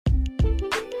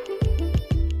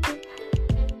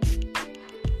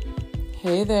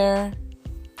Hey there,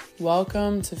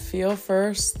 welcome to Feel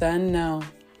First, Then Know.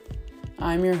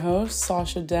 I'm your host,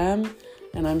 Sasha Dem,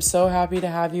 and I'm so happy to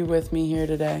have you with me here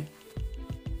today.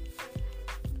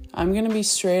 I'm going to be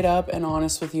straight up and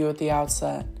honest with you at the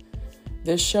outset.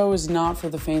 This show is not for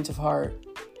the faint of heart.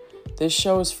 This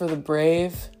show is for the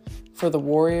brave, for the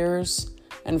warriors,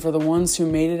 and for the ones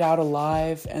who made it out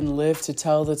alive and lived to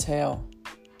tell the tale.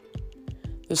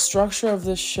 The structure of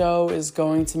this show is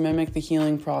going to mimic the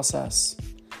healing process.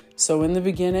 So in the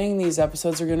beginning, these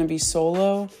episodes are going to be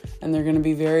solo and they're going to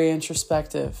be very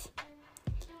introspective.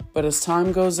 But as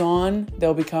time goes on,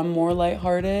 they'll become more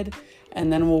lighthearted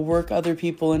and then we'll work other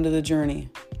people into the journey.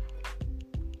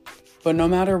 But no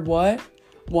matter what,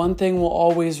 one thing will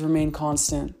always remain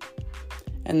constant.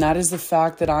 And that is the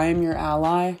fact that I am your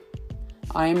ally,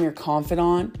 I am your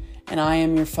confidant, and I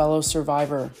am your fellow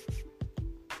survivor.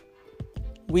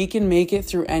 We can make it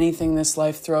through anything this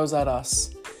life throws at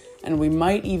us, and we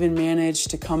might even manage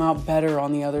to come out better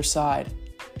on the other side,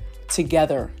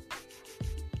 together.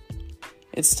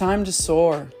 It's time to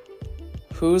soar.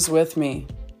 Who's with me?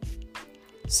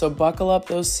 So buckle up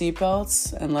those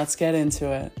seatbelts and let's get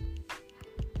into it.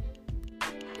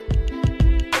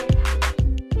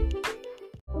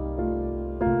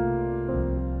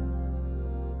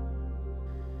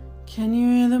 Can you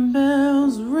hear the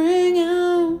bells ring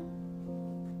out?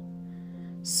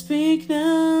 Speak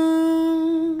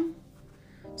now,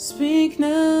 speak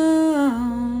now.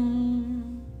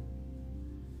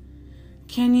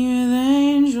 Can you hear the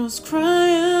angels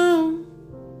cry out?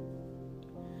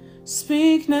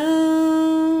 Speak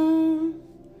now,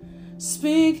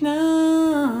 speak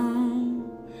now.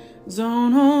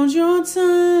 Don't hold your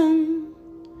tongue.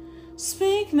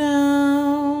 Speak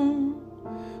now,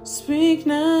 speak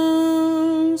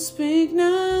now, speak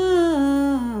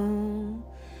now.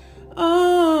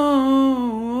 Oh,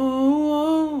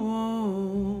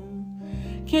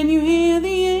 can you hear the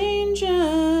angels?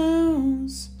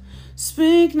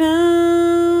 Speak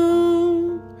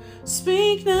now,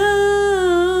 speak now.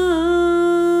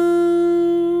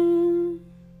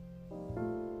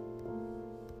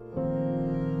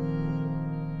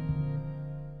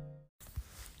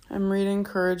 I'm reading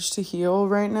Courage to Heal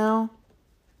right now,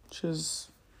 which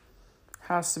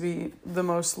has to be the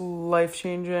most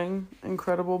life-changing,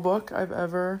 incredible book I've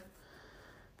ever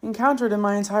encountered in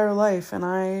my entire life. And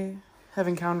I have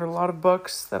encountered a lot of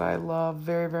books that I love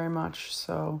very, very much.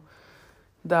 So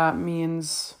that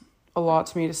means a lot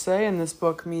to me to say. And this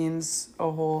book means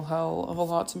a whole hell of a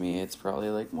lot to me. It's probably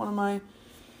like one of my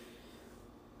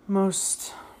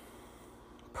most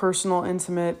personal,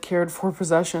 intimate, cared for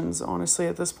possessions, honestly,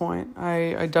 at this point.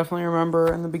 I definitely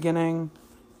remember in the beginning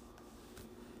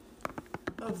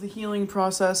of the healing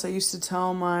process, I used to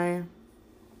tell my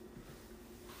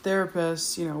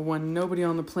therapist, when nobody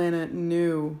on the planet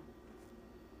knew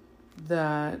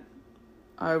that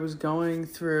I was going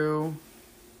through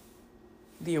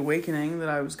the awakening that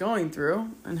I was going through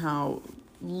and how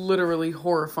literally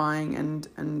horrifying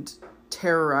and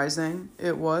terrorizing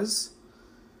it was.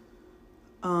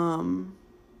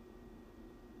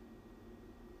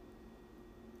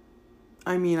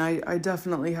 I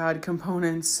definitely had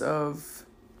components of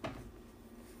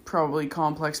probably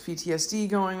complex PTSD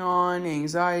going on,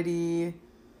 anxiety,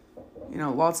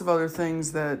 lots of other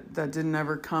things that didn't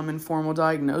ever come in formal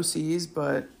diagnoses,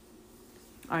 but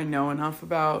I know enough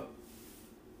about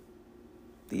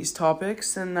these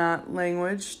topics and that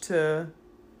language to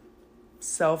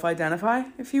self-identify,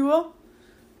 if you will.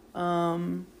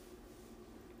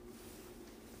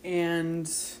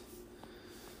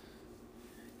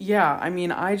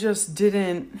 I just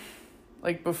didn't,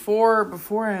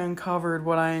 before I uncovered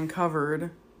what I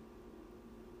uncovered,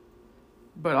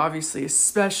 but obviously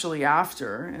especially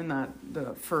after, in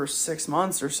the first 6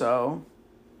 months or so,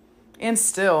 and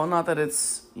still, not that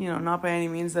it's, not by any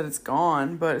means that it's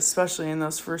gone, but especially in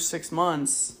those first 6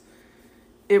 months,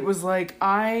 it was like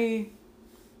I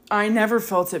never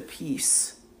felt at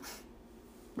peace,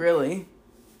 really.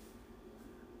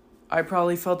 I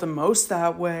probably felt the most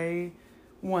that way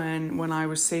when I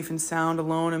was safe and sound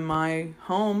alone in my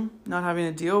home, not having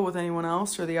to deal with anyone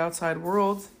else or the outside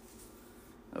world.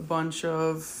 A bunch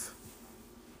of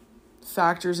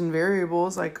factors and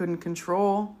variables I couldn't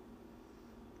control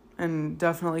and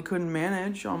definitely couldn't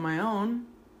manage on my own.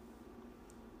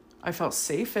 I felt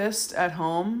safest at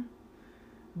home,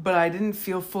 but I didn't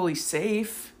feel fully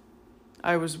safe.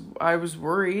 I was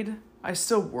worried. I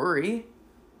still worry,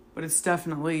 but it's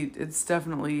definitely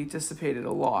dissipated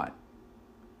a lot.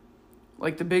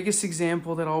 Like, the biggest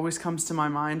example that always comes to my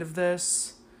mind of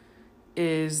this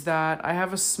is that I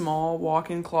have a small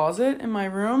walk-in closet in my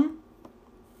room,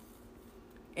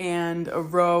 and a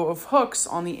row of hooks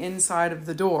on the inside of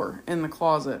the door in the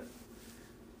closet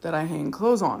that I hang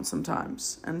clothes on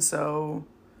sometimes. And so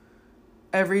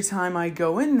every time I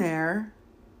go in there,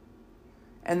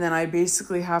 and then I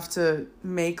basically have to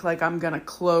make like I'm going to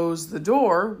close the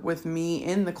door with me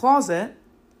in the closet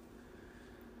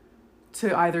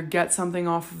to either get something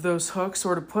off of those hooks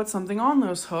or to put something on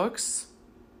those hooks.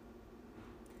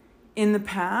 In the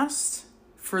past,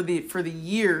 for the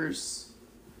years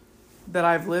that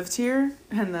I've lived here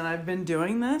and that I've been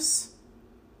doing this,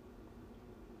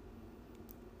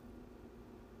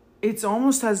 it's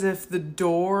almost as if the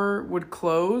door would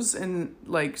close and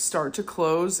like start to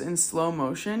close in slow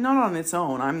motion, not on its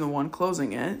own. I'm the one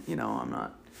closing it. You know,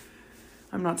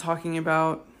 I'm not talking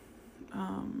about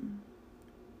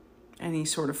any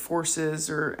sort of forces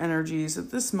or energies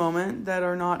at this moment that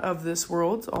are not of this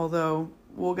world, although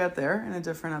we'll get there in a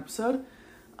different episode.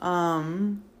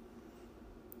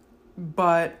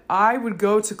 But I would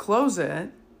go to close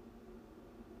it,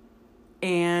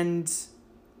 and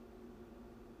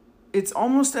it's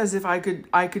almost as if I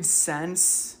could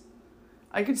sense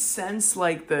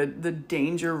like the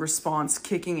danger response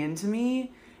kicking into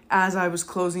me as I was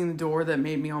closing the door, that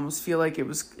made me almost feel like it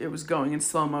was going in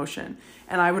slow motion.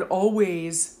 And I would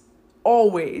always,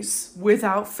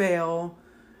 without fail,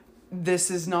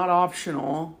 this is not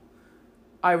optional,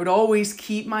 I would always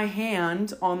keep my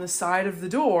hand on the side of the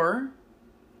door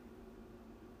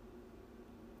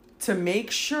to make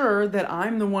sure that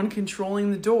I'm the one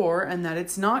controlling the door and that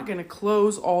it's not going to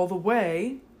close all the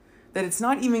way, that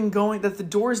the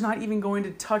door is not even going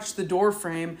to touch the door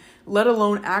frame, let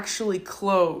alone actually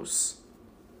close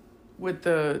with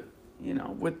the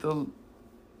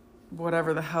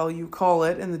whatever the hell you call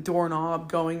it, and the doorknob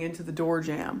going into the door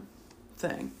jamb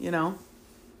thing, you know?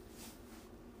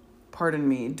 Pardon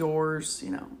me, doors, you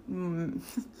know.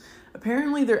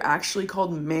 Apparently they're actually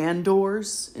called man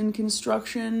doors in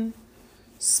construction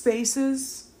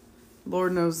spaces.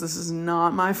 Lord knows this is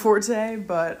not my forte,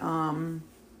 but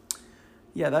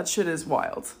yeah, that shit is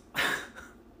wild.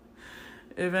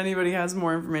 If anybody has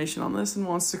more information on this and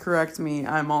wants to correct me,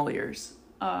 I'm all ears.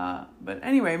 But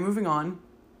anyway, moving on.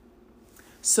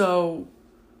 So,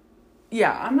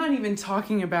 yeah, I'm not even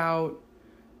talking about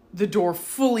the door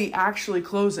fully actually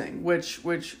closing, which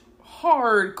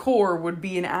hardcore would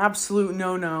be an absolute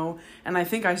no-no, and I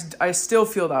think I still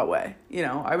feel that way. You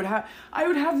know, I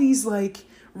would have these like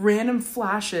random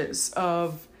flashes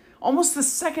of almost the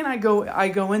second I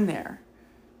go in there.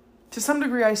 To some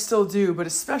degree I still do, but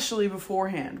especially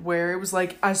beforehand, where it was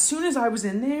like as soon as I was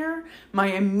in there, my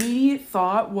immediate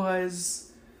thought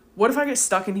was, what if I get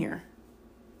stuck in here?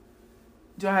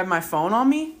 Do I have my phone on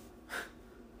me?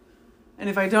 And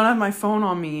if I don't have my phone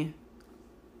on me,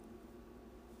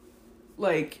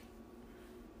 like,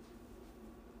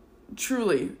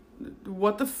 truly,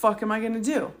 what the fuck am I going to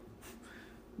do?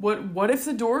 What if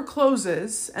the door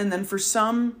closes and then for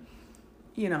some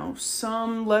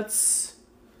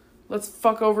let's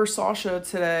fuck over Sasha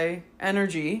today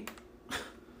energy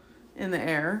in the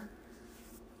air,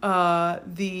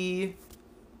 the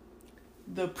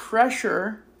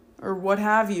pressure or what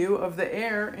have you of the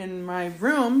air in my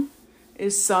room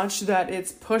is such that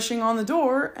it's pushing on the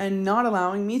door and not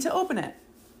allowing me to open it.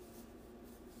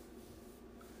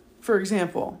 For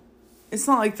example, it's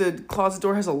not like the closet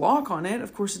door has a lock on it.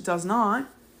 Of course it does not.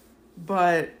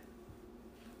 But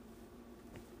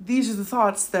these are the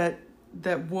thoughts that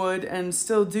would and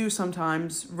still do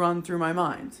sometimes run through my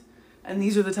mind. And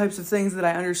these are the types of things that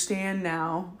I understand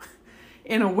now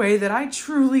in a way that I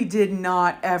truly did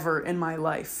not ever in my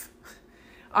life.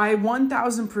 I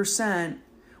 1000%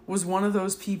 was one of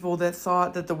those people that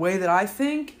thought that the way that I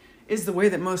think is the way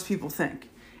that most people think.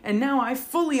 And now I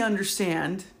fully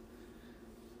understand,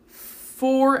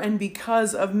 for and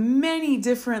because of many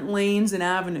different lanes and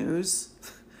avenues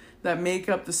that make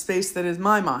up the space that is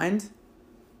my mind.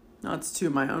 Not to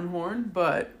toot my own horn,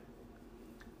 but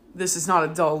this is not a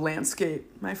dull landscape,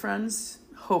 my friends.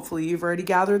 Hopefully you've already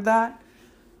gathered that.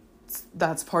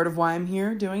 That's part of why I'm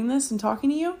here doing this and talking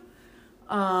to you.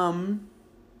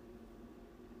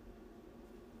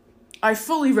 I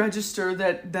fully register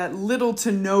that little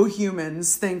to no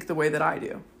humans think the way that I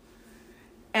do.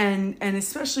 And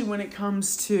especially when it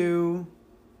comes to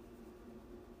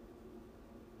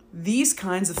these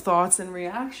kinds of thoughts and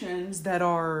reactions that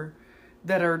are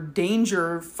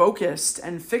danger focused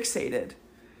and fixated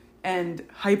and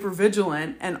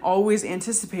hypervigilant and always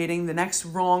anticipating the next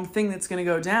wrong thing that's going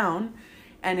to go down.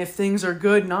 And if things are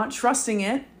good, not trusting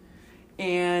it,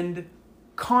 and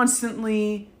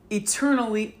constantly,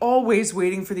 eternally, always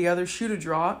waiting for the other shoe to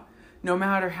drop, no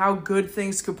matter how good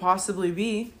things could possibly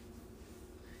be.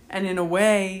 And in a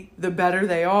way, the better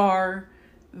they are,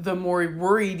 the more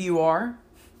worried you are,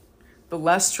 the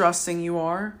less trusting you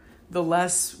are, the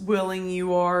less willing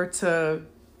you are to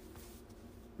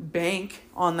bank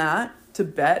on that, to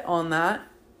bet on that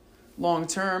long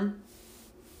term,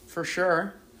 for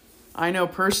sure. I know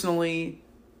personally,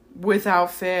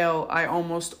 without fail, I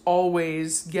almost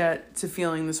always get to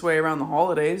feeling this way around the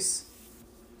holidays.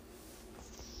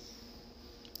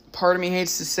 Part of me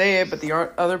hates to say it, but the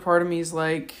other part of me is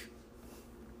like,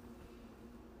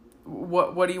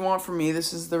 what do you want from me?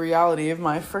 This is the reality of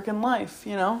my freaking life,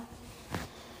 you know?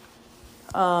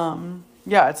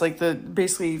 Yeah, it's like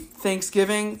basically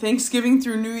Thanksgiving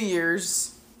through New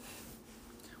Year's,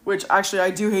 which actually I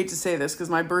do hate to say this because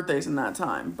my birthday's in that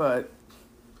time, but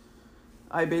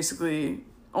I basically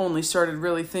only started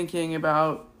really thinking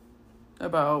about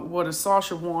what does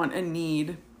Sasha want and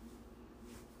need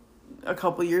a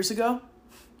couple years ago,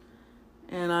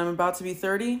 and I'm about to be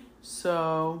 30,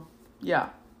 so yeah.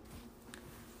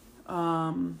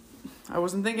 I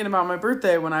wasn't thinking about my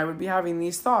birthday when I would be having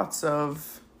these thoughts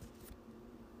of,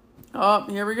 oh,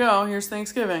 here we go, here's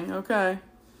Thanksgiving, okay.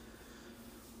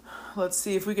 Let's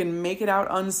see if we can make it out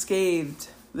unscathed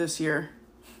this year.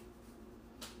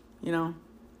 You know,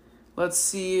 let's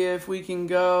see if we can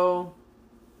go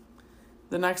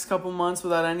the next couple months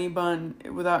without anyone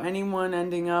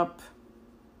ending up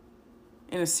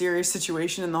in a serious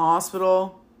situation in the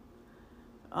hospital.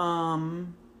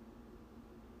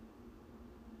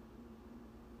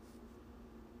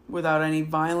 Without any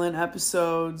violent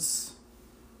episodes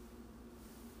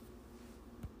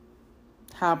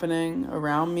happening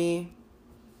around me,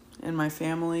 in my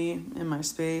family, in my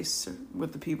space,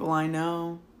 with the people I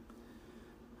know.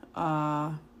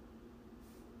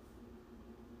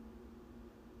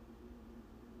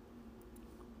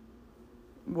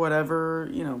 Whatever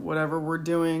we're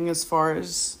doing as far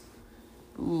as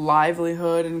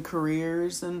livelihood and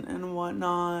careers and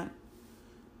whatnot.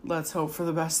 Let's hope for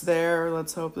the best there.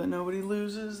 Let's hope that nobody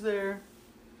loses their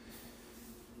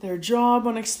job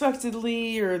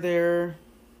unexpectedly, or their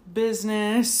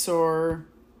business, or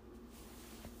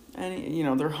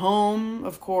their home,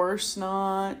 of course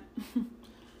not.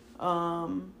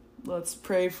 Let's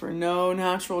pray for no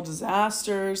natural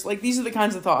disasters. Like, these are the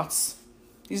kinds of thoughts.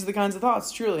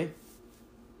 Truly.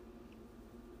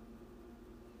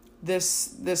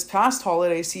 This past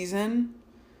holiday season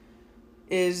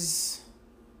is,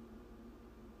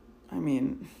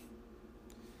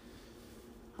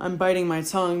 I'm biting my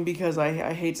tongue because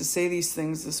I hate to say these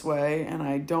things this way, and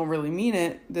I don't really mean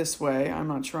it this way. I'm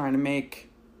not trying to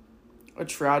make a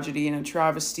tragedy and a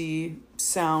travesty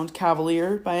sound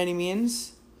cavalier by any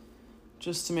means,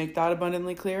 just to make that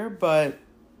abundantly clear. But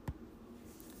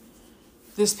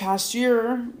this past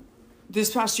year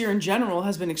in general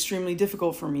has been extremely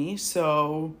difficult for me.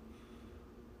 So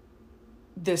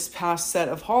this past set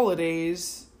of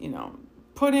holidays,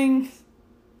 putting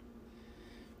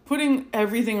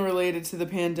everything related to the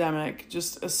pandemic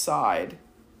just aside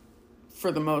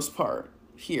for the most part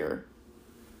here,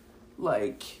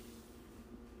 like,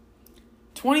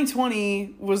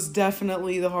 2020 was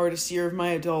definitely the hardest year of my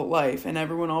adult life, and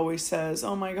everyone always says,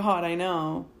 oh my God, I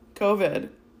know, COVID.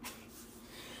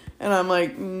 And I'm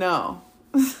like, no.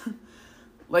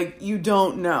 Like, you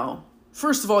don't know.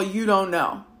 First of all, you don't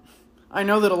know. I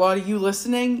know that a lot of you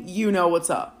listening, you know what's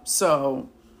up. So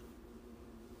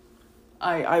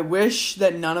I wish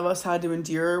that none of us had to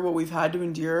endure what we've had to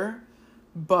endure.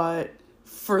 But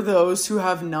for those who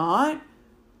have not,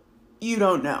 you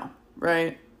don't know,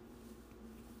 right?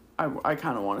 I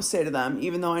kind of want to say to them,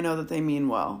 even though I know that they mean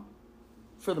well,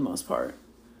 for the most part.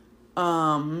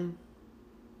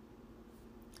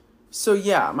 So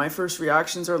yeah, my first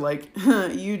reactions are like,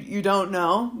 you don't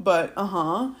know, but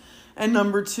And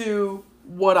number two,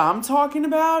 what I'm talking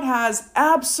about has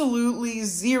absolutely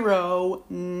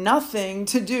nothing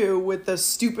to do with the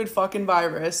stupid fucking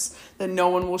virus that no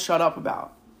one will shut up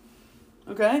about.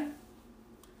 Okay?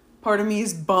 Part of me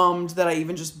is bummed that I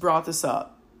even just brought this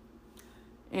up.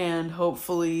 And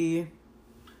hopefully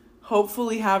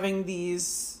having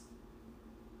these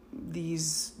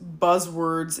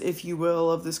buzzwords, if you will,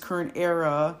 of this current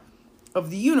era of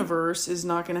the universe is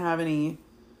not going to have any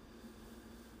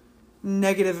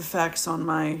negative effects on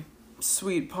my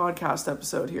sweet podcast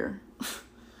episode here.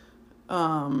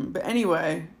 But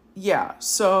anyway, yeah,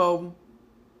 so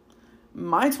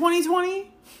my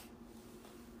 2020,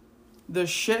 the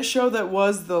shit show that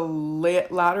was the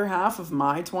latter half of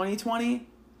my 2020,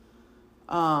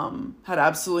 had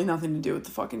absolutely nothing to do with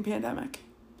the fucking pandemic.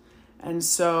 And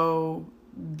so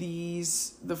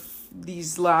these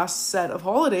last set of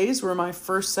holidays were my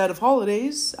first set of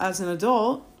holidays as an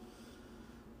adult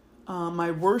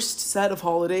my worst set of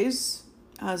holidays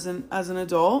as an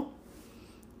adult,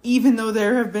 even though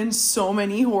there have been so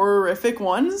many horrific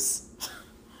ones.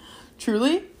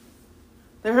 Truly.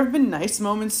 There have been nice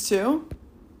moments too.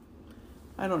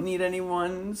 I don't need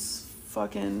anyone's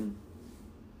fucking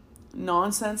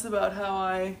nonsense about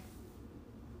how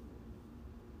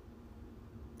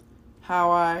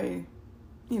I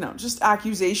just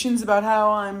accusations about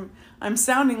how I'm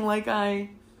sounding like I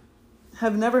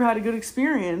have never had a good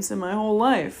experience in my whole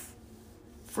life.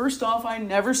 First off, I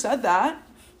never said that.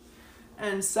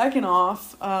 And second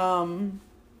off, don't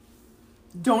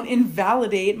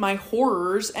invalidate my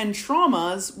horrors and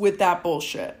traumas with that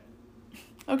bullshit.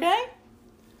 Okay?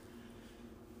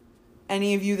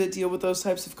 Any of you that deal with those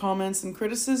types of comments and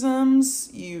criticisms,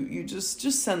 you just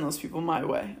send those people my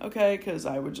way, okay? Because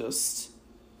I would just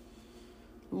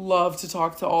love to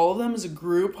talk to all of them as a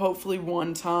group, hopefully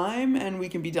one time, and we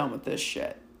can be done with this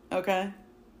shit, okay?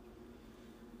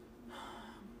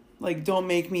 Like, don't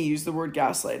make me use the word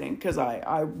gaslighting, because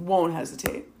I won't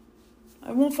hesitate.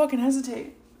 I won't fucking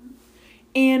hesitate.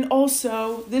 And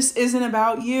also, this isn't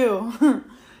about you.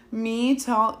 Me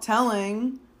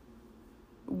telling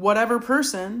whatever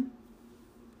person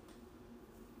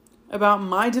about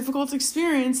my difficult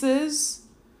experiences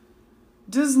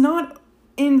is not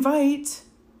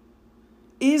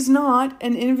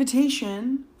an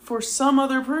invitation for some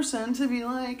other person to be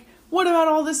like, what about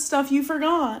all this stuff you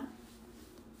forgot?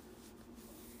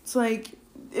 It's like,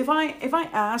 if I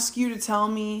ask you to tell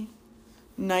me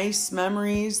nice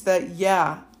memories that,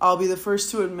 yeah, I'll be the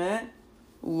first to admit,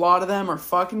 a lot of them are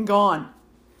fucking gone.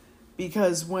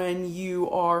 Because when you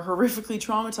are horrifically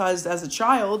traumatized as a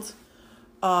child,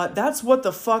 that's what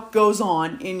the fuck goes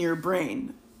on in your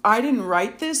brain. I didn't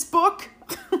write this book.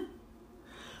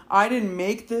 I didn't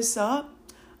make this up.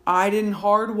 I didn't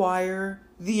hardwire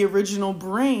the original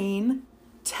brain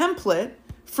template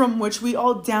from which we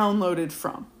all downloaded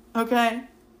from. Okay?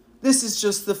 This is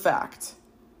just the fact.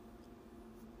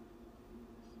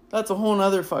 That's a whole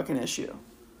nother fucking issue.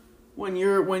 When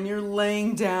you're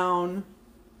laying down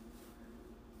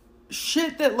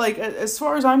shit that, like, as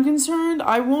far as I'm concerned,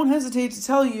 I won't hesitate to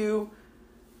tell you,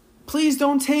 please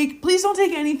don't take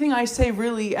anything I say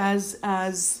really as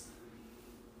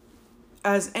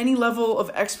any level of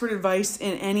expert advice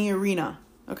in any arena,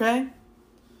 okay?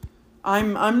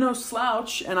 I'm no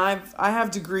slouch, and I have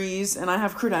degrees and I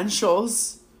have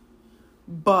credentials,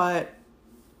 but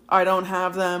I don't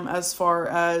have them as far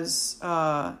as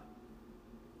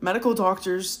medical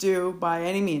doctors do by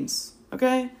any means,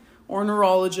 okay? Or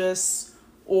neurologists,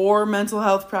 or mental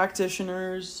health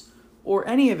practitioners, or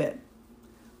any of it.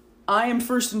 I am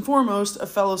first and foremost a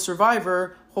fellow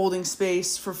survivor holding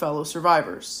space for fellow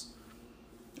survivors.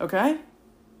 Okay?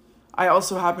 I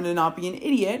also happen to not be an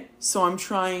idiot, so I'm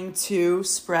trying to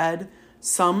spread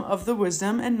some of the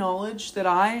wisdom and knowledge that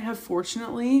I have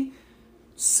fortunately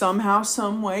somehow,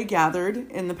 some way gathered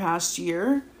in the past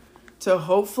year to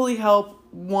hopefully help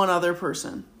one other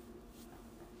person.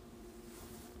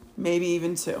 Maybe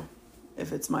even two,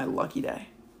 if it's my lucky day.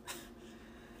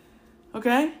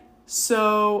 Okay?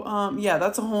 So, yeah,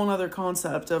 that's a whole nother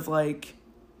concept of, like,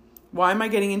 why am I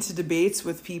getting into debates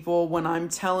with people when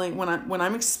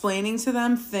I'm explaining to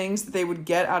them things that they would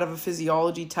get out of a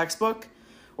physiology textbook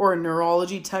or a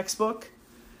neurology textbook,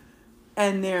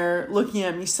 and they're looking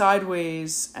at me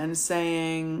sideways and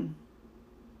saying,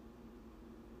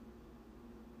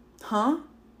 huh?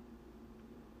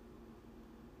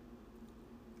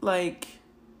 Like,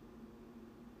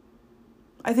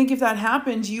 I think if that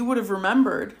happened, you would have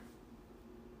remembered.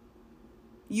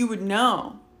 You would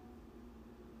know.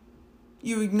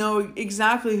 You would know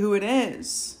exactly who it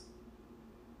is.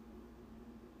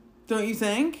 Don't you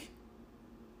think?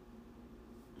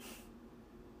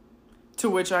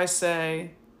 To which I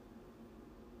say,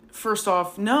 first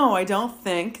off, no, I don't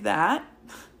think that.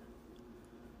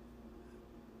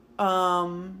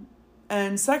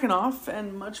 And second off,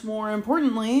 and much more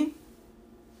importantly,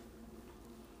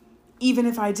 even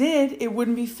if I did, it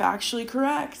wouldn't be factually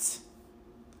correct.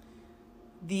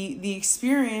 The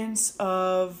experience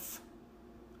of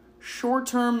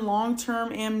short-term,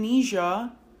 long-term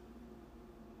amnesia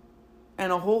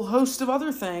and a whole host of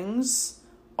other things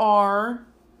are,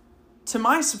 to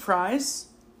my surprise,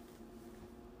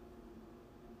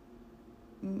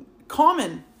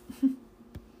 common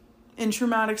in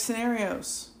traumatic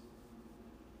scenarios.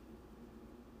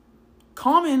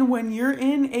 Common when you're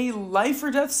in a life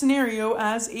or death scenario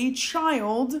as a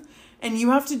child and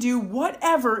you have to do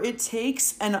whatever it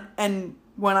takes, and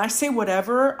when I say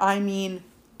whatever, I mean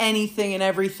anything and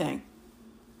everything.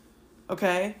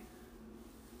 Okay?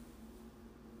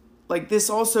 like, this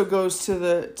also goes to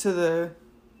the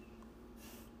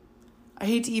I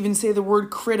hate to even say the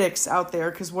word critics out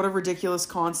there, because what a ridiculous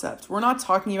concept. We're not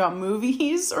talking about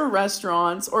movies or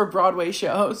restaurants or Broadway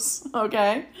shows,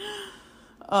 okay?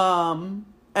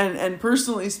 And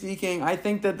personally speaking, I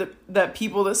think that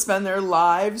people that spend their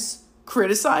lives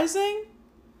criticizing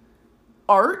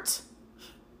art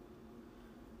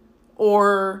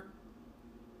or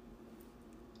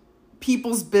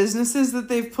people's businesses that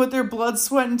they've put their blood,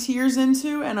 sweat, and tears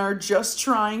into and are just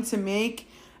trying to make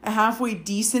a halfway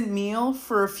decent meal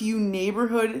for a few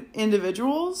neighborhood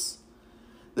individuals,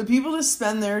 the people that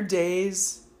spend their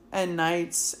days and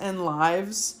nights and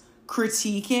lives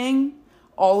critiquing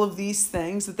all of these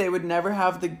things that they would never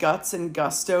have the guts and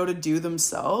gusto to do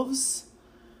themselves,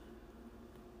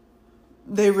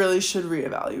 they really should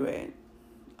reevaluate.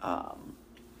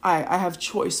 I have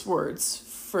choice words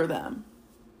for them.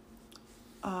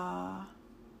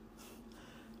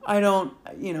 I don't,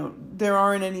 there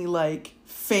aren't any, like,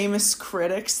 famous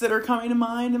critics that are coming to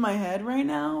mind in my head right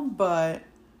now, but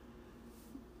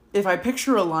if I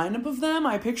picture a lineup of them,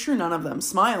 I picture none of them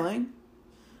smiling.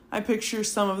 I picture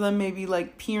some of them maybe,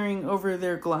 like, peering over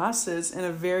their glasses in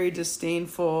a very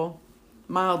disdainful,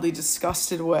 mildly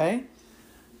disgusted way,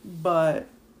 but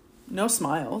no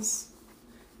smiles.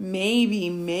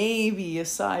 Maybe a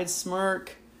side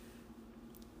smirk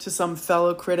to some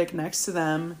fellow critic next to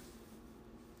them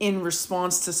in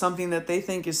response to something that they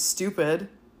think is stupid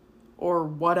or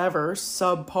whatever,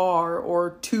 subpar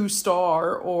or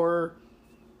 2-star or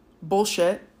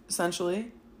bullshit,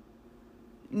 essentially.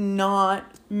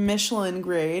 Not Michelin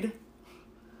grade.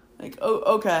 Like, oh,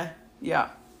 okay, yeah.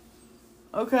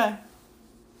 Okay.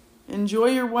 Enjoy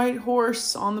your white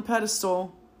horse on the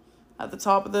pedestal at the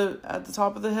top of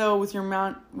the hill with your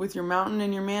mountain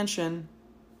and your mansion.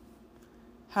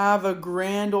 Have a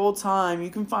grand old time. You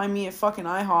can find me at fucking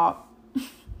IHOP.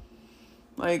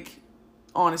 Like,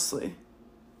 honestly.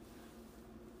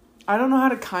 I don't know how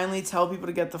to kindly tell people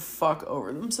to get the fuck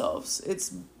over themselves.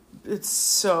 It's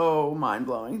so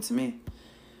mind-blowing to me.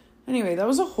 Anyway, that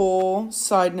was a whole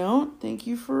side note. Thank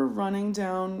you for running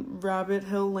down Rabbit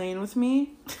Hill Lane with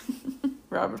me.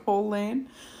 Rabbit Hole Lane.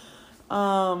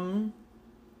 Where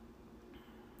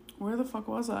the fuck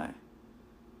was I?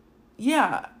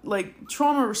 Yeah, like,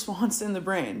 trauma response in the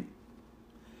brain.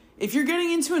 If you're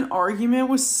getting into an argument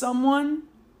with someone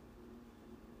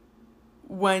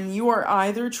when you are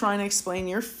either trying to explain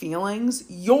your feelings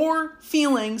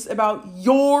about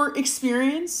your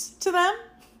experience to them,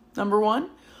 number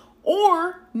one,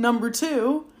 or number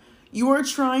two, you are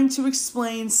trying to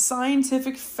explain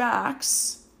scientific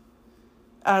facts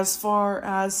as far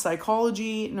as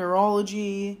psychology,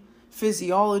 neurology,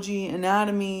 physiology,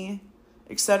 anatomy,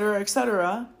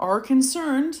 etc., are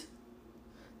concerned,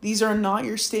 these are not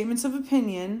your statements of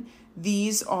opinion.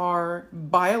 These are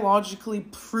biologically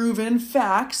proven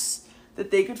facts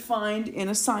that they could find in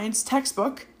a science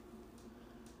textbook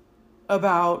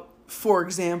about, for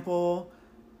example,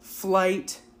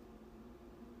 flight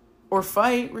or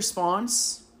fight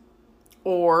response,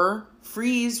 or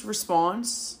freeze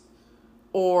response,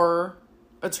 or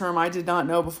a term I did not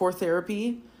know before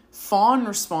therapy, fawn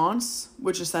response,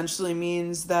 which essentially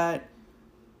means that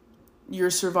your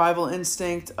survival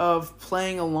instinct of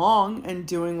playing along and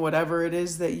doing whatever it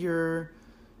is that your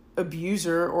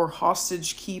abuser or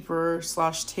hostage keeper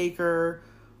 / taker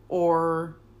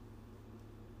or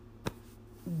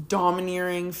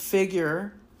domineering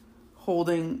figure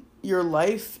holding your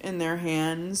life in their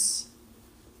hands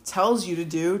tells you to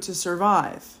do to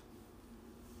survive.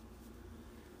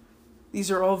 These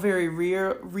are all very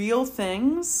real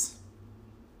things,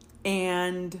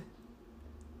 and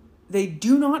they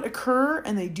do not occur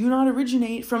and they do not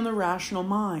originate from the rational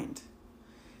mind.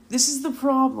 This is the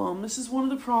problem. This is one of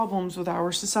the problems with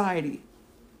our society,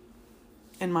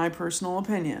 in my personal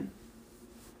opinion,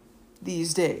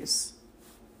 these days.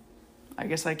 I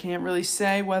guess I can't really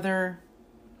say whether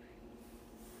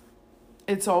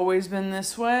it's always been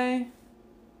this way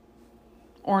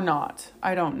or not.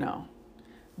 I don't know.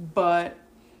 But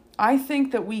I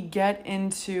think that we get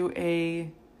into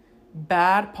a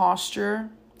bad posture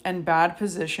and bad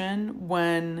position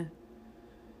when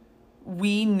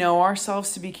we know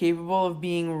ourselves to be capable of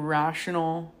being a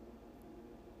rational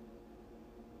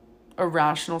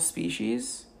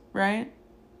species, right?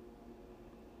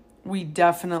 We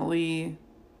definitely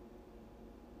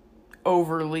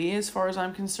overly, as far as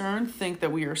I'm concerned, think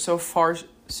that we are so far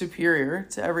superior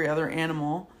to every other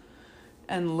animal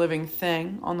and living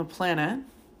thing on the planet.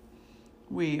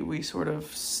 We sort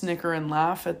of snicker and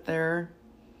laugh at their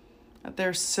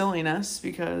silliness,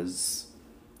 because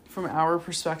from our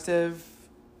perspective,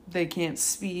 they can't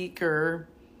speak or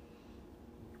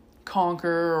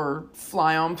conquer or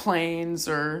fly on planes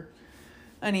or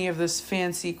any of this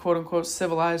fancy, quote unquote,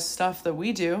 civilized stuff that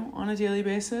we do on a daily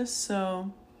basis.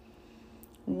 So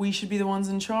we should be the ones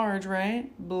in charge,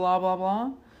 right? Blah, blah,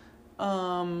 blah.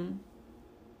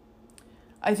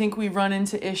 I think we run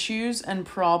into issues and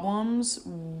problems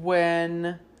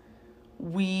when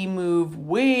we move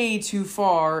way too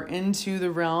far into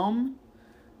the realm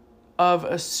of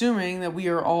assuming that we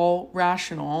are all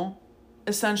rational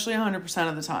essentially 100%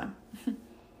 of the time.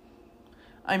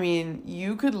 I mean,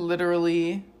 you could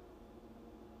literally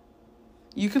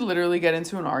get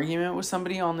into an argument with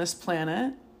somebody on this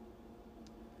planet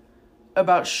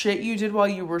about shit you did while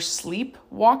you were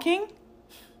sleepwalking,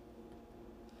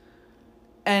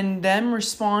 and them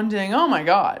responding, "Oh my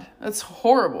God, that's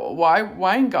horrible.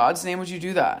 Why in God's name would you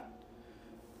do that?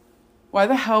 Why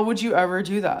the hell would you ever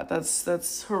do that?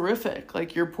 That's horrific.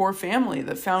 Like, your poor family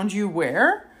that found you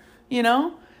where,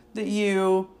 that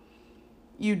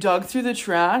you dug through the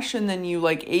trash and then you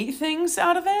like ate things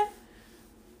out of it.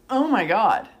 Oh my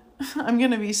God, I'm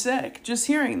going to be sick just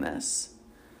hearing this."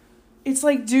 It's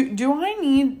like, do I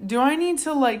need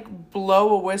to like blow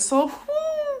a whistle?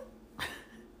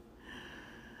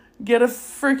 Get a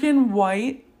freaking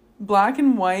black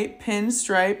and white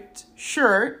pinstriped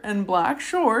shirt and black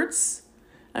shorts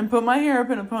and put my hair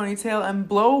up in a ponytail and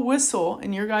blow a whistle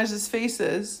in your guys'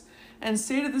 faces and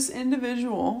say to this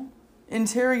individual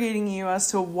interrogating you as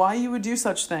to why you would do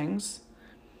such things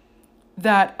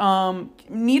that,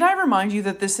 need I remind you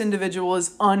that this individual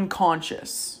is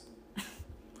unconscious?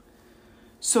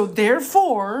 So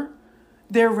therefore,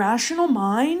 their rational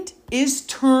mind is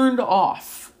turned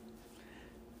off.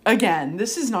 Again,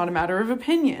 this is not a matter of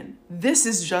opinion. This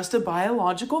is just a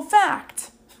biological fact,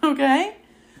 okay?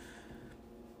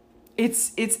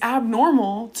 It's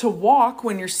abnormal to walk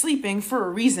when you're sleeping for a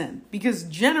reason, because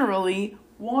generally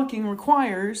walking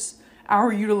requires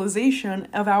our utilization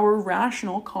of our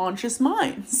rational conscious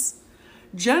minds.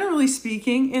 Generally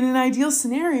speaking, in an ideal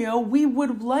scenario, we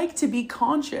would like to be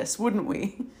conscious, wouldn't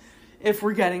we? If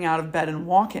we're getting out of bed and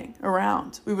walking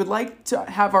around, we would like to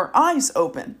have our eyes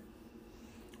open.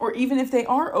 Or even if they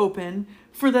are open,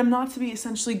 for them not to be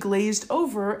essentially glazed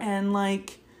over and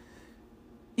like,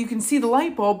 you can see the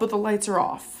light bulb, but the lights are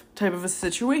off type of a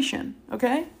situation,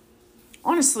 okay?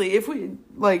 Honestly, if we,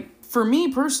 like, for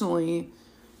me personally,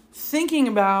 thinking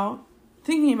about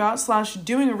 /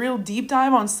 doing a real deep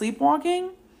dive on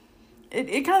sleepwalking,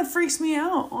 it kind of freaks me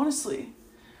out, honestly.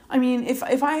 I mean, if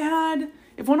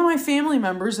one of my family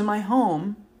members in my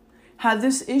home had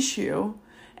this issue,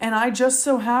 and I just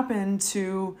so happened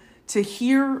to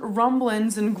hear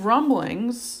rumblings and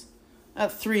grumblings at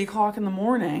 3:00 in the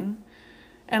morning,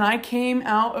 and I came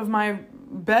out of my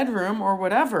bedroom or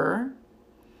whatever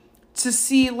to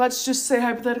see, let's just say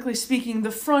hypothetically speaking,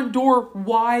 the front door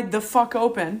wide the fuck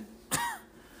open,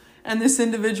 and this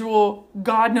individual,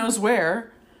 God knows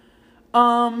where,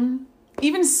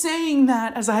 even saying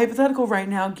that as a hypothetical right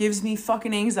now gives me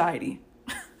fucking anxiety.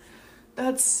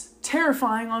 That's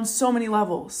terrifying on so many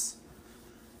levels.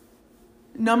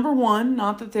 Number one,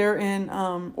 not that they're in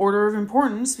order of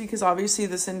importance, because obviously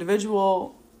this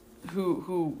individual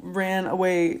who ran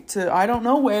away to I don't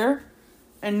know where,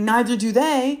 and neither do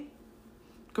they,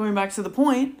 going back to the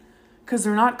point, because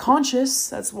they're not conscious.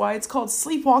 That's why it's called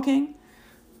sleepwalking.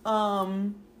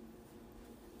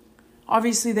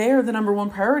 Obviously they are the number one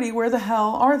priority. Where the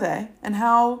hell are they? And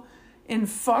how in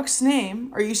fuck's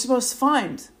name are you supposed to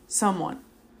find someone?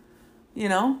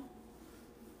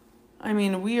 I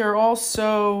mean, we are all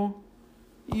so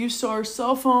used to our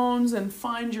cell phones and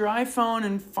find your iPhone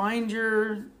and find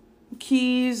your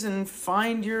keys and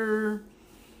find your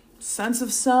sense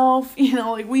of self.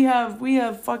 Like we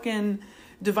have fucking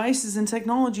devices and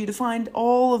technology to find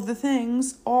all of the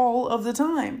things all of the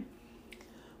time.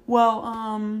 Well,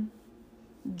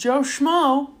 Joe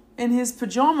Schmo in his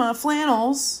pajama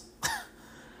flannels,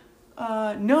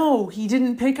 no, he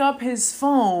didn't pick up his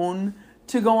phone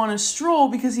to go on a stroll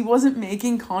because he wasn't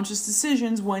making conscious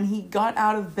decisions when he got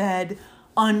out of bed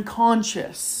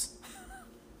unconscious.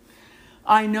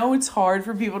 I know it's hard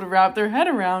for people to wrap their head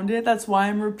around it. That's why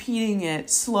I'm repeating it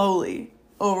slowly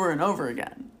over and over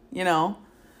again.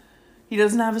 He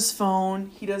doesn't have his phone.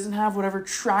 He doesn't have whatever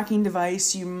tracking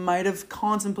device you might have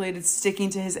contemplated sticking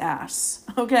to his ass.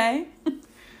 Okay?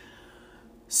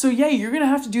 So yeah, you're going to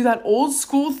have to do that old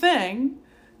school thing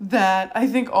that I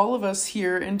think all of us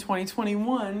here in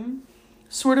 2021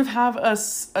 sort of have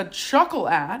a chuckle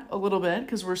at a little bit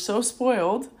because we're so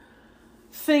spoiled,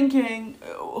 thinking,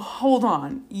 hold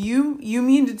on, you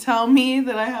mean to tell me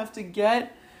that I have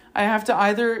to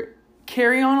either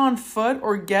carry on foot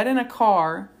or get in a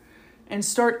car and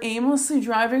start aimlessly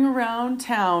driving around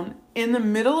town in the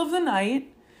middle of the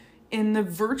night in the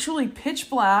virtually pitch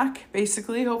black,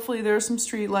 basically. Hopefully there are some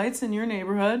streetlights in your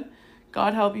neighborhood.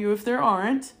 God help you if there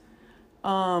aren't.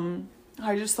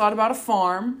 I just thought about a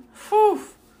farm. Whew.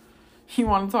 You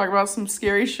want to talk about some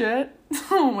scary shit?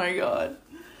 Oh my God.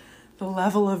 The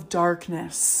level of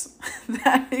darkness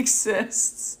that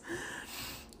exists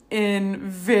in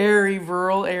very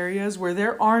rural areas where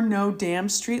there are no damn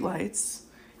streetlights.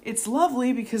 It's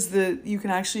lovely because you can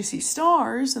actually see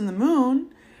stars and the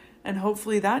moon, and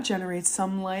hopefully that generates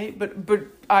some light. But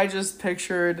I just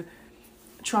pictured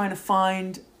trying to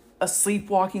find a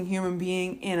sleepwalking human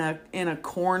being in a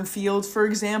cornfield, for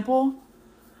example,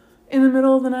 in the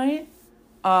middle of the night.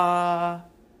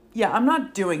 Yeah, I'm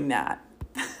not doing that.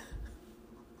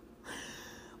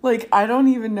 Like, I don't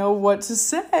even know what to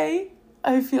say.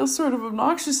 I feel sort of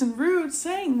obnoxious and rude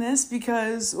saying this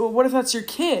because, well, what if that's your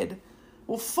kid?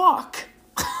 Well, fuck.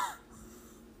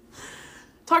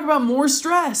 Talk about more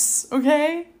stress,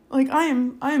 okay? Like, I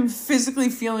am physically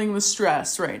feeling the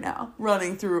stress right now,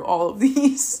 running through all of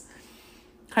these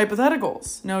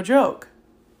hypotheticals. No joke.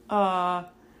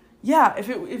 Yeah, if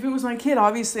it was my kid,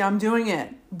 obviously I'm doing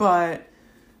it. But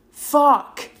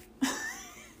fuck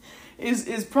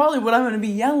is probably what I'm going to be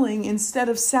yelling instead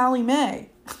of Sally Mae,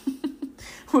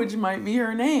 which might be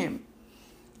her name.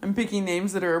 I'm picking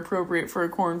names that are appropriate for a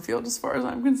cornfield as far as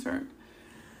I'm concerned.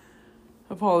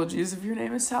 Apologies if your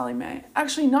name is Sally Mae.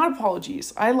 Actually, not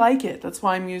apologies. I like it. That's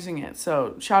why I'm using it.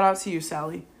 So shout out to you,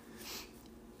 Sally.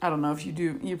 I don't know if you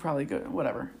do. You probably go.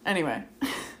 Whatever. Anyway.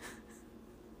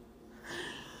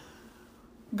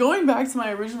 Going back to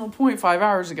my original point 5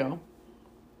 hours ago.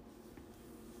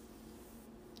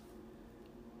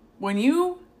 When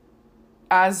you,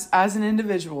 as an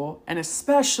individual, and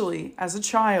especially as a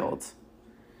child,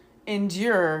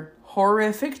 endure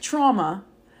horrific trauma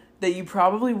that you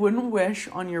probably wouldn't wish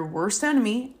on your worst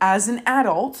enemy as an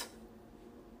adult,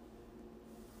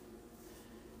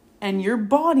 and your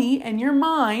body and your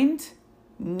mind,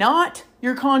 not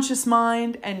your conscious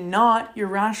mind and not your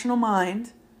rational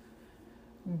mind,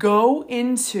 go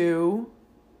into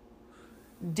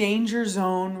danger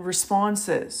zone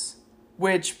responses,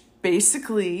 which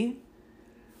basically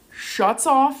shuts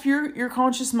off your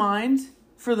conscious mind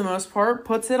for the most part,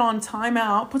 puts it on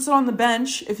timeout, puts it on the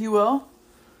bench, if you will.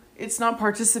 It's not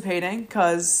participating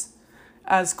because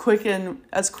as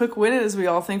quick-witted as we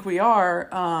all think we are,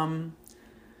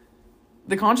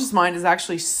 the conscious mind is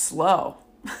actually slow.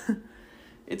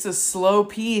 It's a slow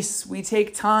piece. We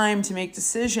take time to make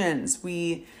decisions.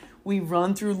 We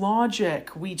run through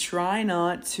logic. We try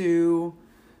not to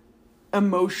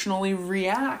emotionally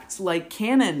react like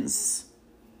cannons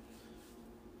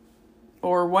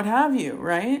or what have you,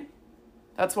 right?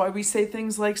 That's why we say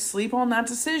things like sleep on that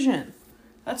decision.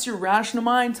 That's your rational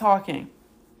mind talking.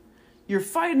 Your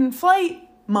fight and flight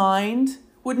mind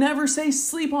would never say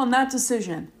sleep on that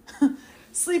decision.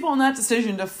 Sleep on that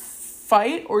decision to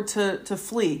fight or to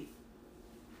flee.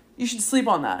 You should sleep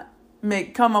on that.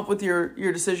 Come up with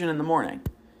your decision in the morning.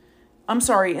 I'm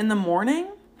sorry, in the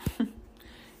morning?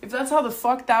 If that's how the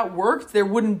fuck that worked, there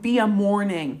wouldn't be a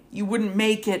morning. You wouldn't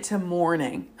make it to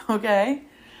morning, okay?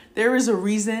 There is a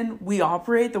reason we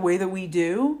operate the way that we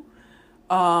do.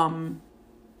 I'm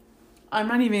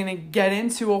not even going to get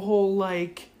into a whole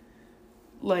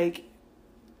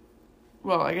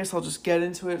well, I guess I'll just get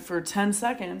into it for 10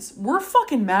 seconds. We're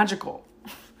fucking magical.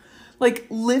 Like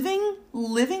living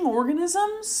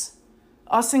organisms,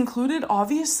 us included,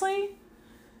 obviously.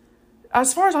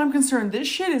 As far as I'm concerned, this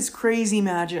shit is crazy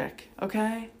magic,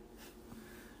 okay?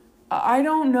 I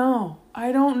don't know.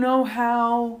 I don't know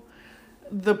how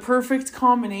the perfect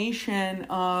combination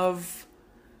of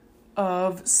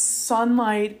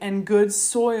sunlight and good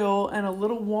soil and a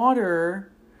little water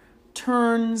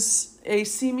turns a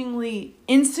seemingly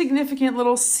insignificant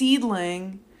little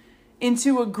seedling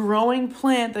into a growing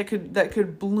plant that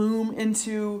could bloom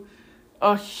into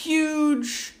a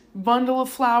huge bundle of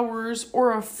flowers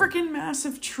or a freaking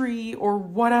massive tree or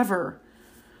whatever.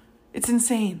 It's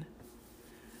insane.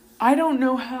 I don't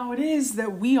know how it is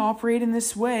that we operate in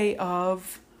this way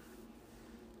of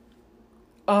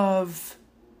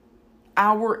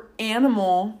our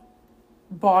animal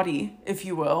body, if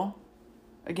you will.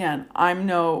 Again, I'm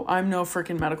no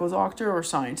freaking medical doctor or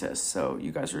scientist, so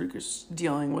you guys are just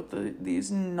dealing with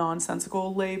these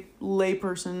nonsensical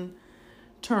layperson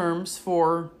terms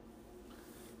for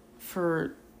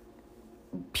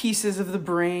pieces of the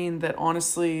brain that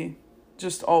honestly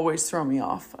just always throw me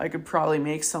off. I could probably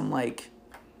make some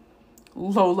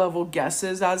low-level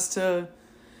guesses as to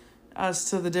as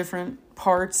to the different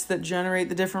parts that generate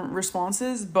the different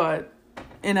responses, but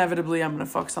inevitably I'm going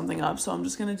to fuck something up, so I'm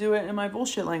just going to do it in my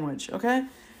bullshit language, okay?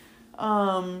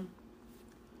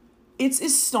 It's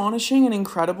astonishing and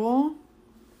incredible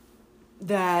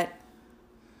that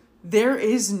there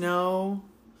is no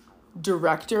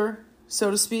director, so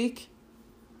to speak,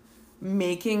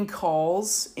 making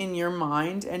calls in your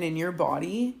mind and in your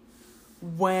body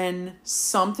when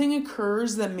something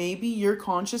occurs that maybe your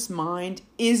conscious mind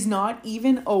is not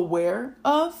even aware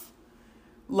of.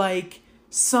 Like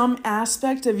some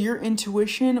aspect of your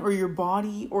intuition or your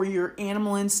body or your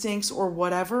animal instincts or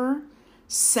whatever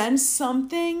sense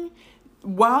something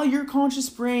while your conscious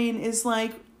brain is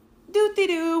like,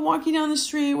 doo-dee-doo, walking down the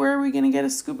street, where are we going to get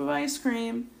a scoop of ice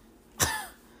cream?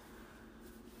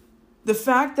 The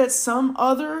fact that some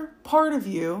other part of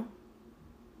you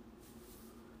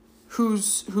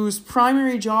whose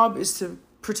primary job is to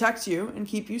protect you and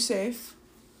keep you safe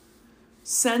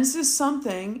senses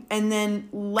something, and then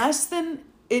less than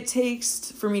it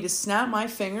takes for me to snap my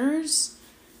fingers,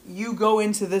 you go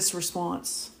into this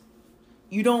response.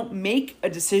 You don't make a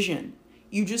decision.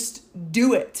 You just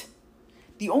do it.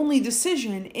 The only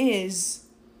decision is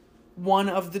one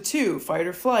of the two, fight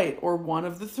or flight, or one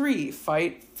of the three,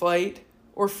 fight, flight,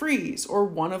 or freeze, or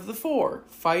one of the four,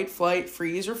 fight, flight,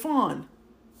 freeze, or fawn.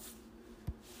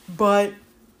 But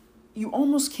you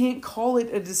almost can't call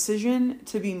it a decision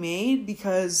to be made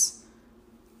because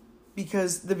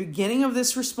the beginning of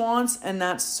this response and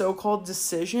that so-called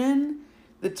decision,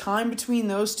 the time between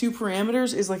those two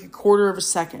parameters is like a quarter of a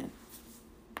second.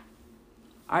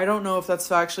 I don't know if that's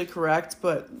factually correct,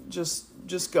 but just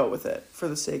go with it for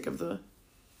the sake of the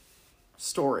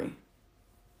story.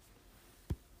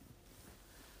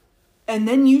 And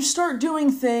then you start doing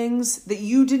things that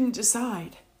you didn't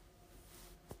decide.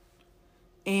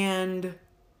 And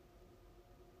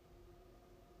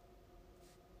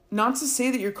not to say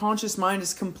that your conscious mind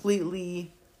is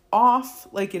completely off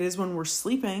like it is when we're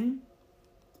sleeping.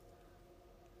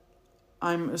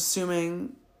 I'm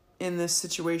assuming in this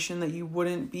situation that you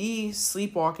wouldn't be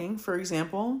sleepwalking, for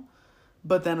example.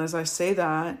 But then as I say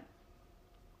that,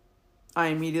 I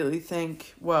immediately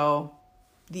think, well,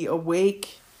 the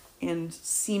awake and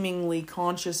seemingly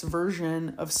conscious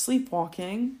version of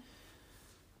sleepwalking,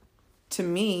 to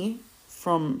me,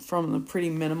 from the pretty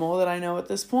minimal that I know at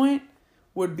this point,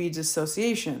 would be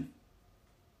dissociation.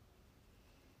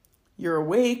 You're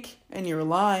awake and you're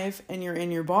alive and you're in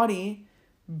your body,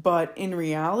 but in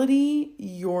reality,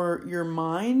 your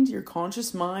mind, your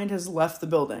conscious mind has left the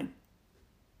building.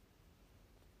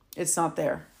 It's not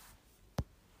there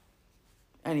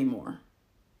anymore.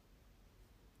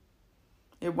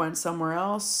 It went somewhere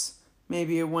else.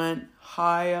 Maybe it went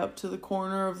high up to the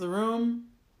corner of the room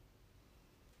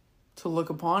to look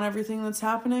upon everything that's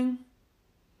happening,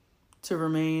 to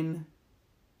remain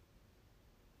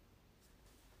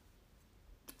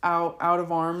out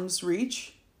of arm's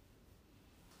reach,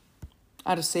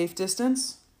 at a safe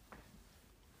distance.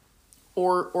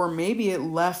 Or maybe it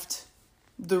left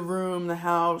the room, the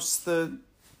house, the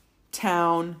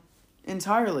town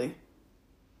entirely.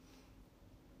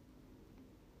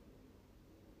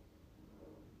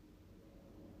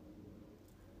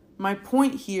 My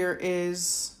point here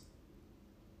is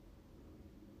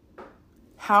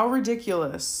how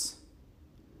ridiculous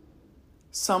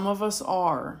some of us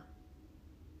are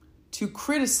to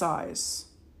criticize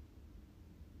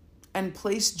and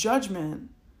place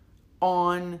judgment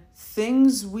on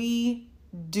things we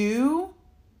do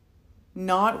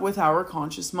not with our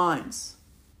conscious minds.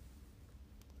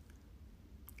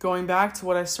 Going back to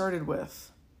what I started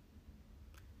with,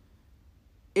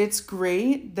 it's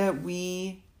great that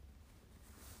we,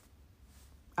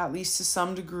 at least to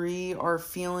some degree, are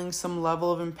feeling some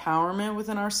level of empowerment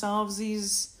within ourselves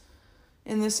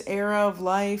in this era of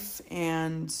life,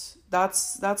 and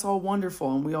that's all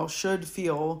wonderful, and we all should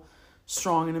feel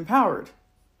strong and empowered,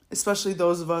 especially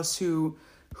those of us who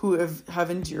have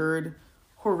endured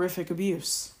horrific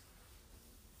abuse.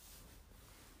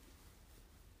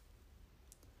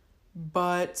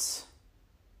 But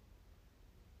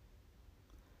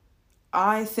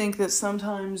I think that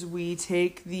sometimes we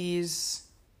take these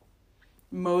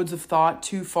modes of thought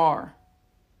too far,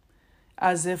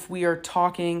 as if we are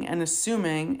talking and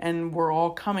assuming, and we're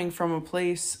all coming from a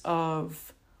place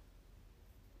of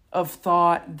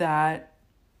thought that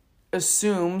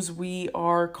assumes we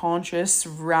are conscious,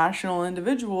 rational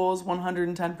individuals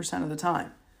 110% of the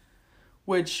time,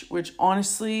 which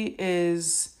honestly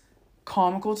is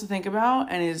comical to think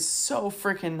about and is so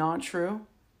freaking not true.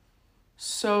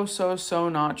 So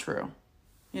not true.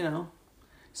 You know,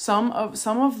 some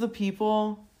of the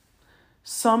people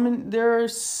There are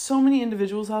so many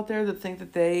individuals out there that think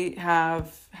that they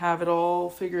have it all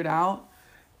figured out,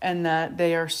 and that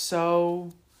they are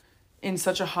so in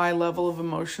such a high level of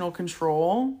emotional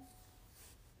control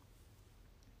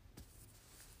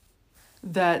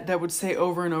that would say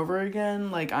over and over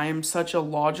again, like, I am such a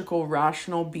logical,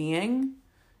 rational being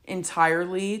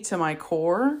entirely to my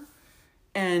core.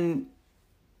 And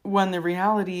when the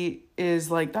reality is,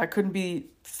 like, that couldn't be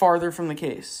farther from the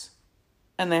case.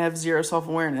 And they have zero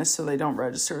self-awareness, so they don't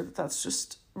register that that's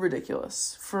just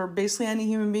ridiculous for basically any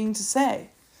human being to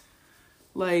say.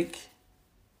 Like,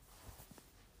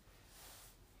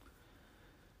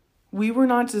 we were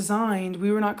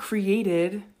not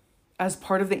created as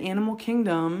part of the animal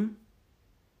kingdom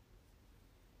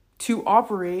to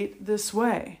operate this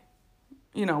way.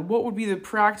 You know, what would be the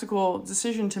practical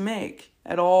decision to make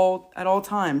at all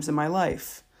times in my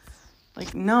life?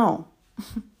 Like, no.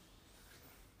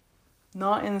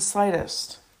 Not in the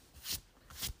slightest.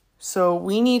 So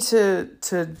we need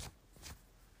to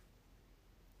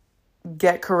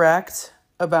get correct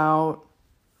about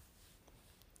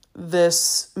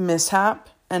this mishap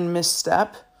and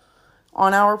misstep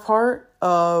on our part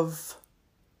of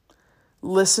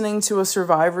listening to a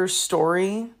survivor's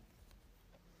story,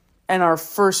 and our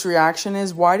first reaction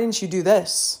is, why didn't you do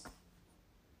this?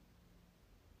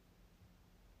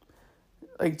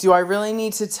 Like, do I really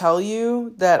need to tell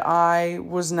you that I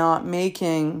was not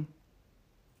making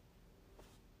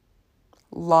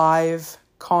live,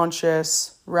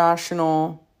 conscious,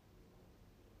 rational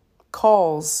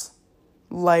calls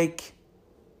like,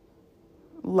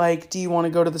 do you want to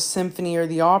go to the symphony or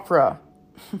the opera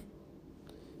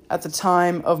at the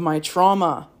time of my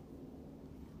trauma?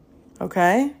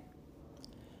 Okay?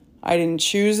 I didn't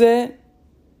choose it.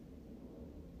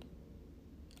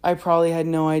 I probably had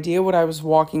no idea what I was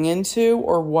walking into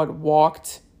or what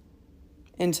walked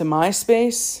into my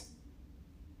space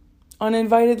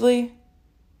uninvitedly.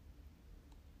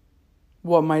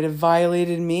 What might have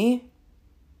violated me.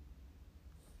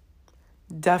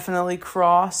 Definitely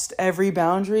crossed every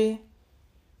boundary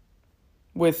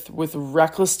with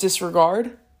reckless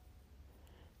disregard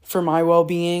for my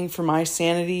well-being, for my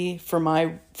sanity, for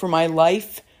my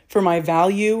life, for my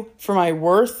value, for my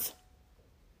worth.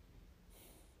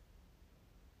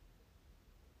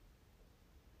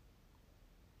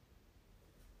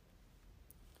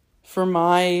 For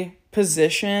my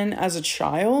position as a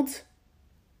child.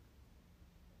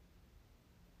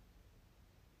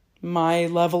 My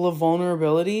level of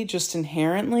vulnerability just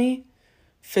inherently,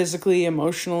 physically,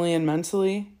 emotionally, and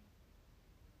mentally,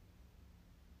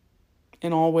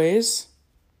 in all ways.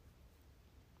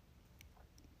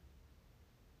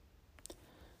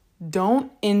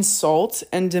 Don't insult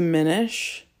and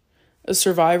diminish a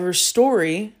survivor's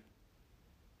story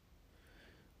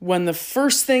when the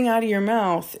first thing out of your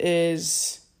mouth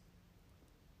is,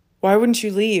 why wouldn't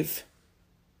you leave?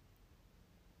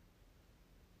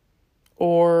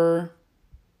 Or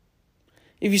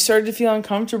if you started to feel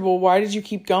uncomfortable, why did you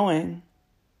keep going?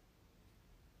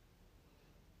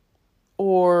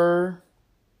 Or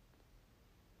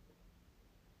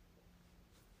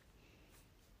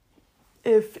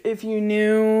if you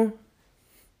knew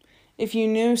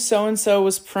so-and-so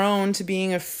was prone to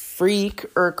being a freak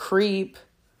or a creep,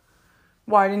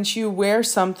 why didn't you wear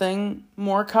something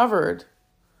more covered?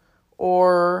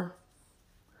 Or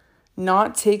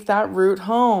not take that route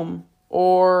home?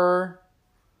 Or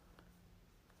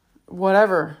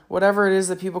whatever it is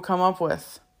that people come up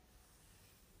with.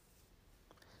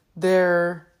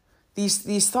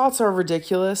 These thoughts are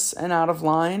ridiculous and out of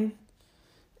line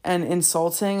and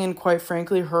insulting and, quite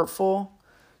frankly, hurtful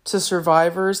to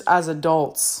survivors as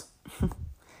adults.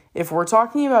 If we're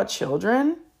talking about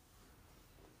children,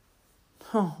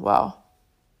 oh, wow.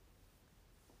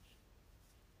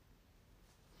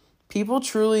 People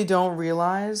truly don't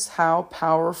realize how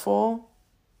powerful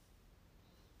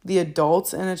the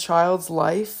adults in a child's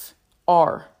life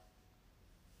are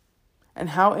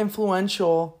and how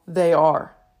influential they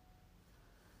are.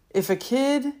 If a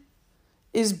kid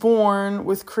is born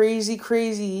with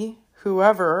crazy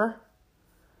whoever,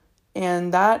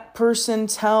 and that person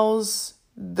tells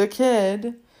the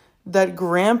kid that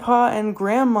grandpa and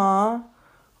grandma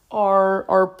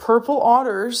are purple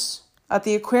otters at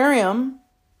the aquarium,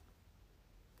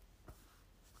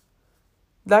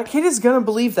 that kid is going to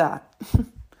believe that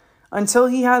until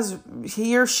he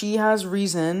or she has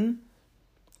reason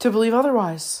to believe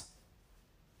otherwise.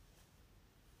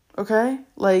 Okay?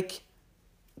 Like,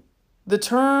 the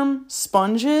term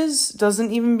sponges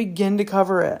doesn't even begin to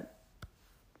cover it.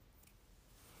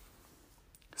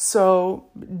 So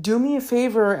do me a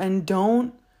favor and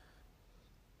don't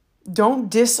Don't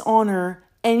dishonor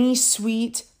any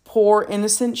sweet, poor,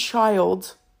 innocent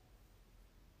child,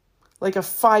 like a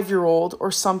 5-year-old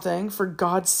or something, for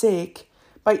God's sake,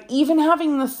 by even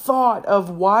having the thought of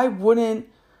why wouldn't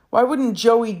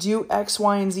Joey do X,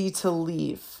 Y, and Z to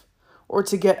leave or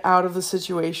to get out of the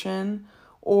situation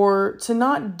or to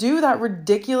not do that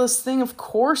ridiculous thing, of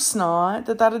course not,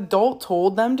 that adult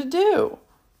told them to do.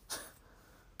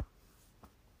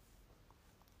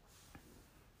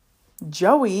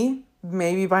 Joey,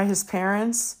 maybe by his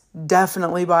parents,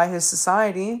 definitely by his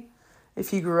society, if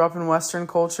he grew up in Western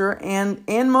culture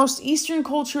and most Eastern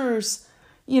cultures.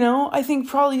 I think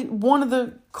probably one of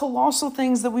the colossal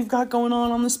things that we've got going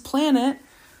on this planet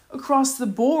across the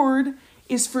board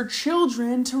is for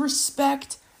children to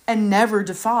respect and never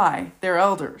defy their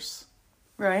elders,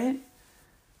 right?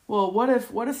 Well, what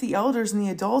if the elders and the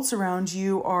adults around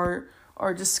you are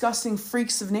disgusting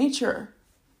freaks of nature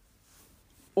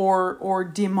or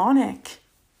demonic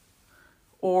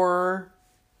or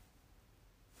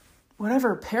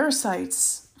whatever,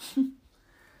 parasites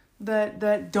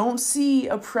that don't see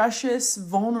a precious,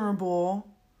 vulnerable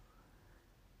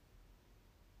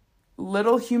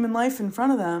little human life in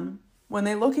front of them when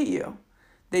they look at you.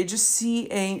 They just see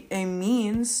a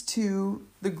means to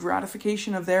the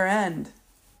gratification of their end.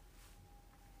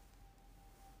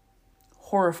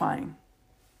 Horrifying.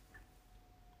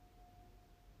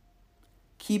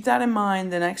 Keep that in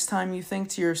mind the next time you think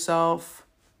to yourself,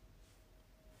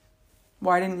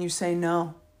 why didn't you say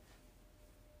no?